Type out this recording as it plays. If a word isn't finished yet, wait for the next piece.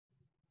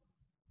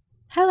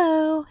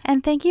Hello,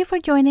 and thank you for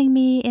joining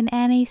me in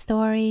Annie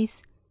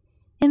Stories.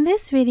 In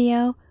this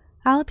video,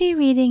 I'll be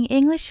reading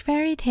English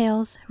fairy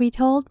tales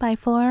retold by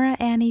Flora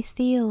Annie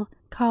Steele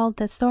called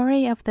The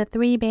Story of the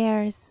Three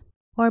Bears,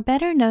 or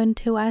better known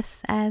to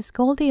us as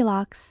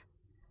Goldilocks.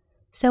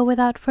 So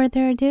without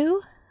further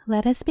ado,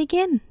 let us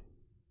begin.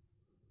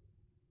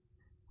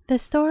 The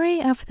Story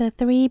of the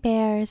Three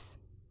Bears.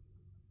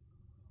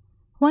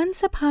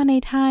 Once upon a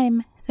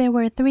time, there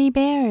were three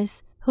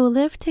bears who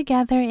lived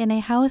together in a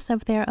house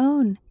of their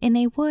own in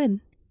a wood.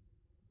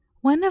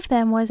 One of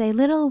them was a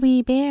little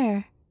wee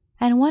bear,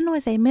 and one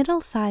was a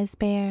middle-sized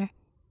bear,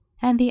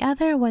 and the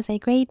other was a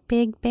great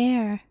big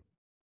bear.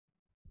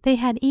 They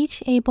had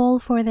each a bowl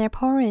for their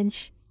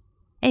porridge,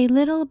 a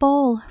little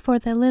bowl for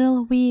the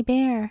little wee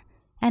bear,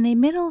 and a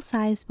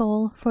middle-sized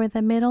bowl for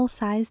the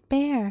middle-sized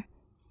bear,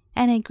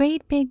 and a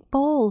great big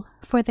bowl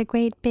for the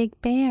great big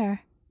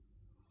bear.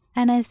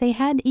 And as they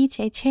had each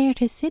a chair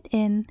to sit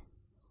in,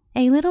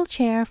 a little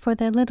chair for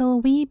the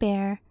little wee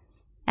bear,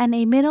 and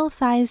a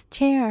middle-sized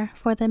chair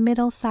for the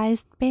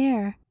middle-sized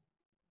bear,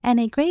 and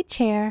a great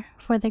chair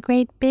for the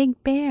great big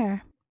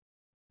bear.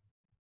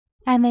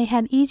 And they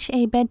had each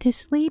a bed to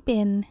sleep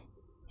in,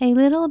 a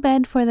little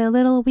bed for the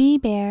little wee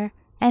bear,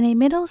 and a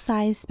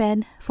middle-sized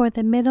bed for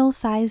the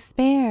middle-sized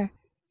bear,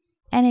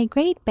 and a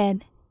great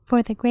bed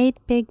for the great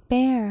big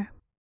bear.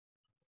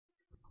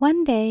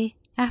 One day,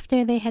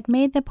 after they had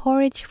made the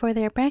porridge for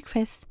their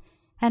breakfast,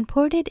 and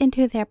poured it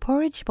into their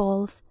porridge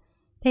bowls,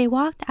 they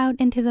walked out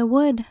into the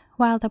wood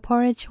while the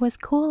porridge was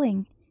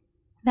cooling,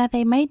 that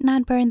they might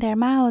not burn their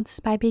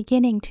mouths by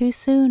beginning too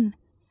soon,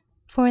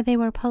 for they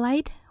were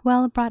polite,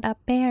 well-brought-up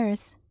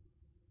bears.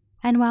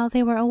 And while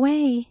they were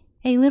away,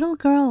 a little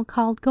girl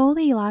called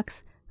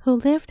Goldilocks, who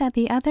lived at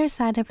the other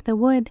side of the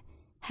wood,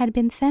 had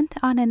been sent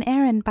on an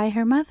errand by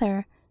her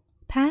mother,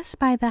 passed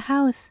by the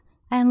house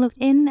and looked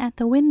in at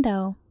the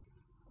window.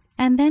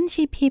 And then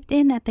she peeped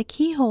in at the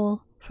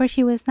keyhole, for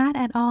she was not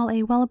at all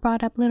a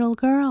well-brought-up little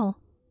girl.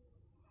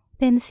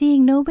 Then,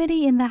 seeing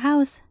nobody in the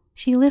house,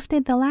 she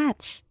lifted the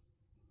latch.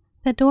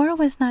 The door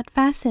was not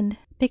fastened,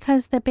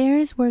 because the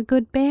bears were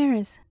good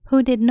bears,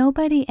 who did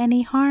nobody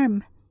any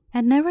harm,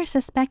 and never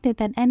suspected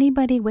that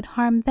anybody would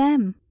harm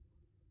them.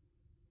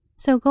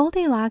 So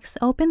Goldilocks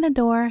opened the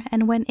door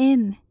and went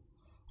in,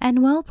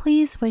 and well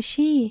pleased was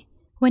she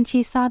when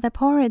she saw the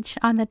porridge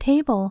on the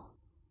table.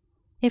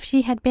 If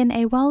she had been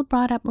a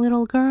well-brought-up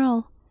little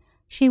girl,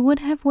 she would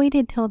have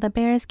waited till the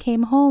bears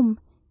came home,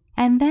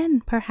 and then,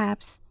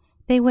 perhaps,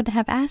 they would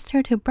have asked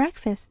her to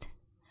breakfast,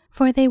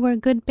 for they were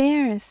good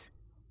bears,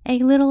 a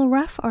little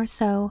rough or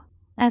so,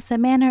 as the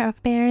manner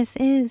of bears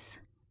is,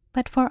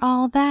 but for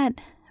all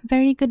that,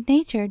 very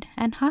good-natured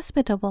and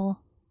hospitable.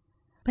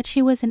 But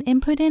she was an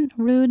impudent,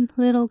 rude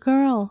little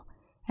girl,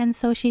 and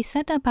so she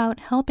set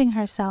about helping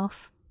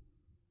herself.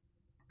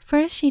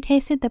 First she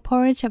tasted the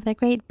porridge of the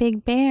great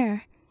big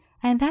bear,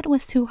 and that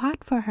was too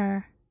hot for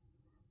her.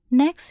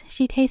 Next,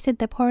 she tasted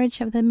the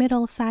porridge of the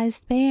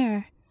middle-sized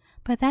bear,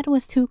 but that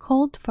was too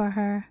cold for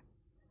her.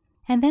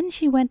 And then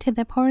she went to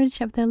the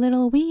porridge of the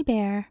little wee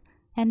bear,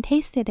 and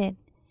tasted it,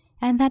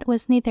 and that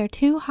was neither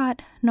too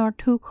hot nor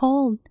too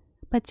cold,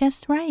 but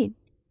just right.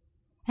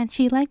 And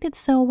she liked it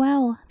so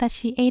well that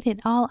she ate it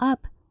all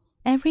up,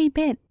 every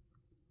bit.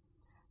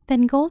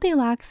 Then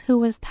Goldilocks, who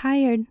was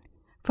tired,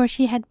 for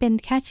she had been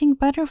catching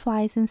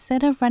butterflies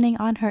instead of running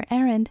on her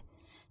errand,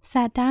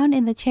 sat down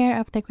in the chair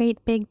of the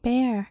great big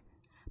bear,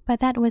 but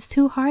that was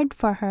too hard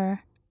for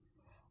her.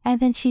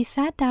 And then she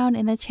sat down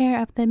in the chair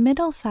of the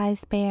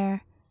middle-sized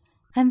bear,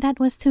 and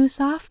that was too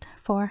soft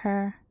for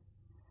her.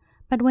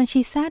 But when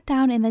she sat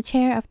down in the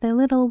chair of the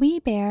little wee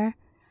bear,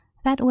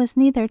 that was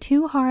neither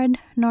too hard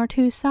nor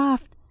too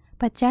soft,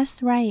 but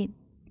just right.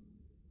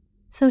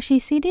 So she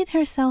seated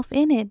herself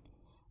in it,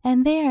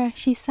 and there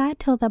she sat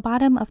till the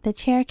bottom of the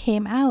chair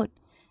came out,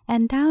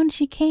 and down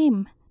she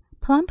came,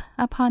 plump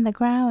upon the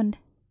ground.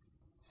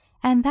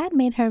 And that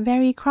made her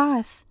very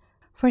cross,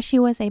 for she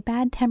was a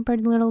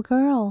bad-tempered little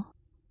girl.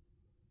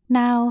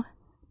 Now,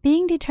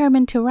 being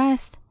determined to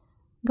rest,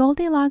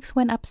 Goldilocks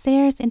went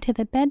upstairs into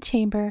the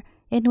bedchamber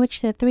in which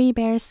the three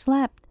bears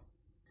slept.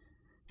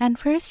 And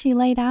first she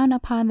lay down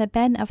upon the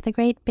bed of the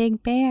great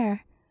big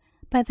bear,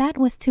 but that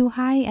was too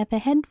high at the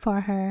head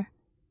for her.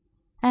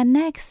 And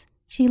next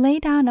she lay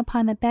down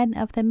upon the bed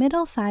of the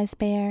middle-sized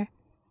bear,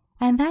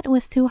 and that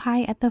was too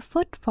high at the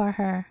foot for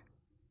her.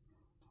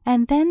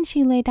 And then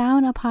she lay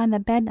down upon the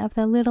bed of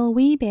the little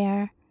wee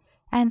bear,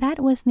 and that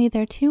was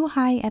neither too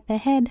high at the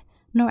head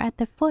nor at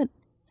the foot,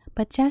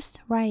 but just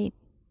right.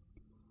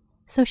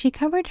 So she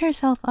covered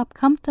herself up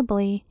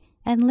comfortably,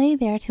 and lay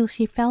there till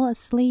she fell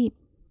asleep.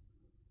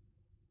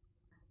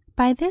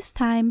 By this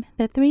time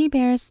the three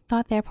bears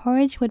thought their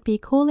porridge would be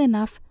cool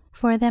enough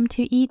for them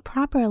to eat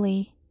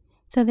properly,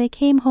 so they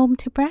came home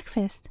to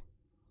breakfast.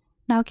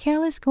 Now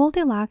careless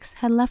Goldilocks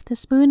had left the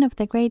spoon of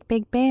the great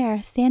big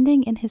bear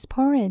standing in his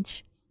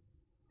porridge.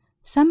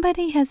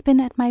 "Somebody has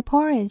been at my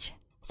porridge,"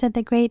 said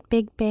the great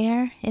big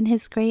bear in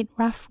his great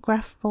rough,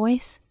 gruff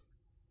voice.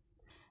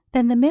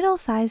 Then the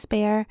middle-sized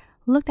bear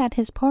looked at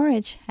his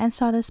porridge and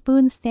saw the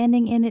spoon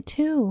standing in it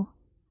too.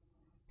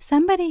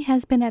 "Somebody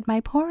has been at my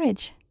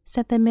porridge,"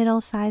 said the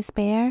middle-sized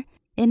bear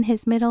in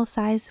his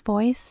middle-sized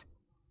voice.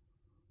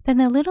 Then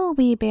the little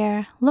wee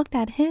bear looked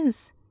at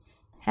his,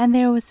 and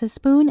there was a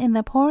spoon in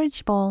the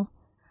porridge bowl,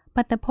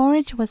 but the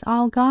porridge was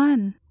all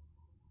gone.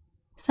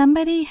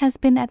 "Somebody has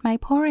been at my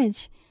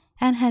porridge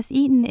and has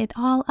eaten it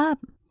all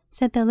up,"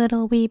 said the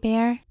little wee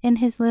bear in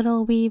his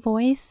little wee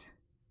voice.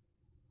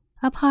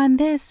 Upon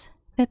this,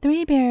 the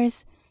three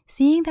bears,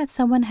 seeing that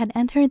someone had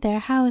entered their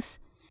house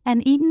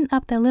and eaten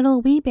up the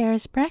little wee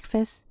bear's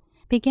breakfast,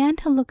 began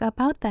to look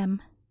about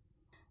them.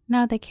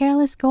 Now the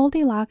careless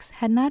Goldilocks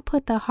had not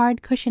put the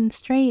hard cushion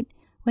straight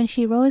when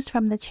she rose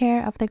from the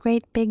chair of the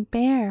great big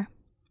bear.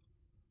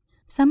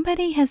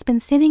 "Somebody has been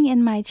sitting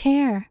in my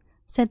chair,"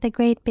 said the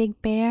great big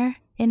bear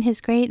in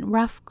his great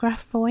rough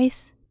gruff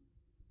voice.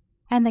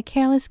 And the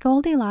careless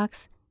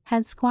Goldilocks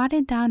had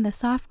squatted down the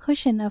soft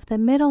cushion of the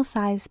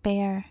middle-sized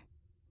bear.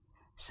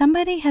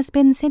 "Somebody has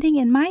been sitting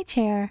in my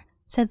chair,"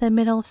 said the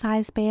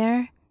middle-sized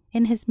bear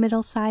in his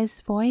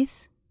middle-sized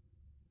voice.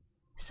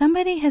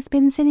 "Somebody has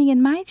been sitting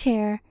in my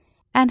chair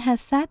and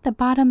has sat the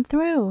bottom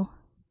through,"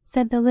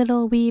 said the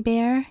little wee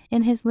bear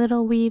in his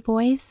little wee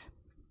voice.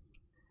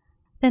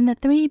 Then the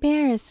three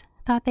bears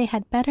thought they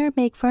had better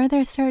make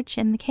further search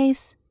in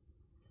case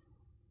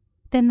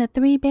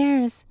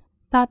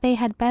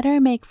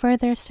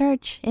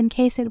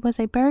it was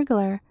a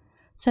burglar,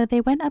 so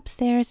they went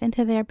upstairs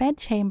into their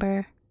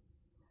bedchamber.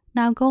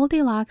 Now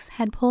Goldilocks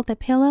had pulled the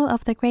pillow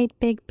of the great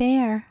big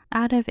bear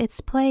out of its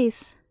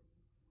place.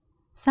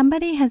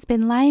 "Somebody has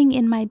been lying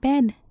in my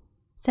bed,"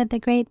 said the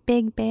great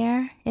big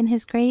bear in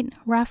his great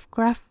rough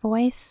gruff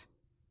voice.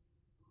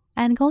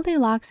 And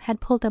Goldilocks had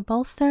pulled the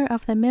bolster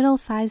of the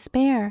middle-sized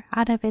bear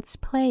out of its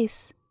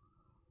place.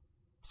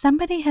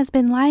 "Somebody has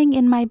been lying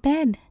in my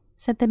bed,"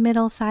 said the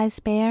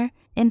middle-sized bear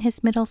in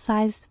his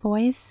middle-sized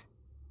voice.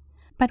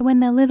 But when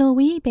the little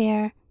wee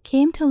bear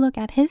came to look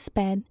at his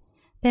bed,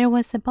 there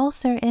was the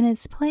bolster in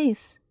its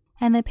place,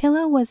 and the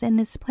pillow was in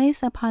its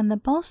place upon the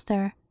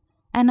bolster,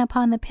 and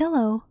upon the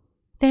pillow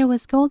there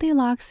was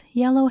Goldilocks'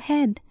 yellow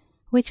head,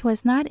 which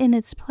was not in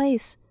its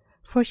place,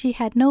 for she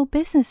had no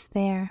business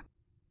there.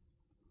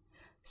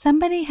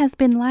 "Somebody has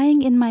been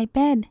lying in my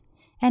bed,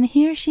 and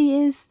here she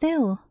is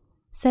still,"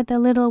 said the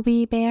little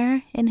wee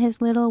bear in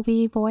his little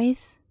wee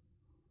voice.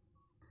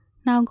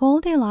 Now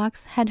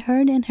Goldilocks had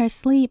heard in her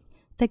sleep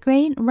the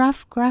great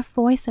rough gruff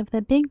voice of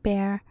the big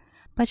bear,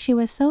 but she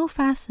was so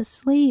fast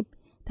asleep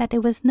that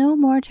it was no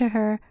more to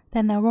her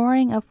than the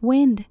roaring of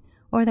wind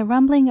or the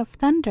rumbling of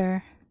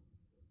thunder.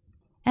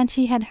 And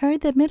she had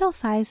heard the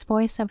middle-sized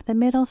voice of the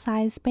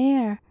middle-sized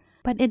bear,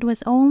 but it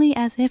was only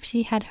as if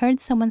she had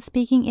heard someone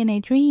speaking in a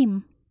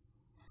dream.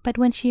 But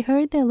when she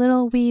heard the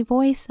little wee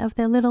voice of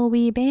the little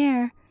wee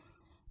bear,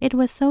 it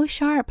was so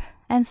sharp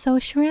and so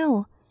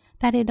shrill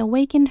that it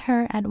awakened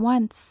her at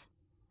once.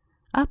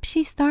 Up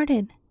she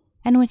started,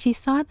 and when she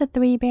saw the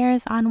three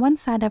bears on one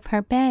side of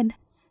her bed,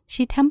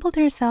 she tumbled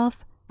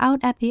herself out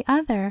at the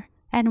other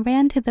and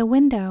ran to the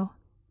window.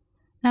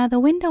 Now the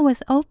window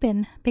was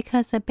open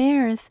because the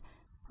bears,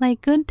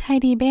 like good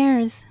tidy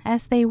bears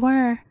as they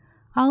were,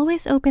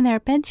 always opened their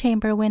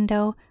bedchamber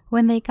window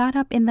when they got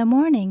up in the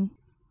morning.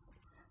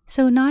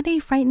 So naughty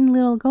frightened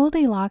little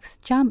Goldilocks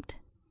jumped,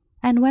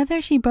 and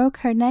whether she broke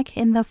her neck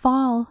in the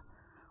fall,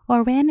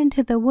 or ran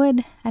into the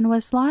wood and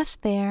was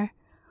lost there,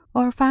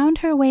 or found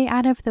her way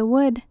out of the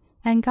wood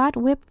and got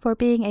whipped for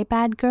being a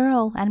bad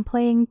girl and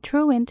playing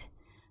truant,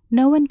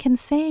 no one can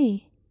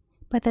say,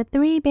 but the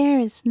three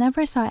bears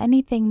never saw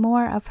anything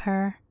more of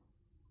her.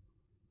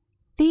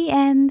 The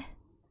end.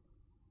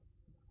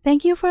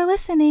 Thank you for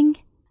listening.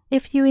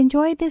 If you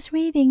enjoyed this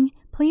reading,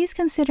 please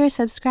consider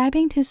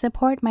subscribing to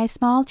support my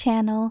small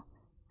channel.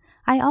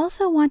 I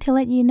also want to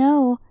let you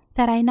know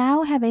that I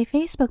now have a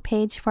Facebook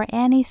page for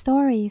Annie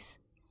Stories.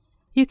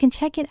 You can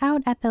check it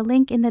out at the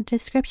link in the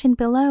description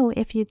below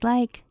if you'd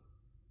like.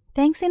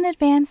 Thanks in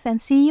advance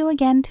and see you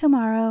again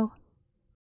tomorrow.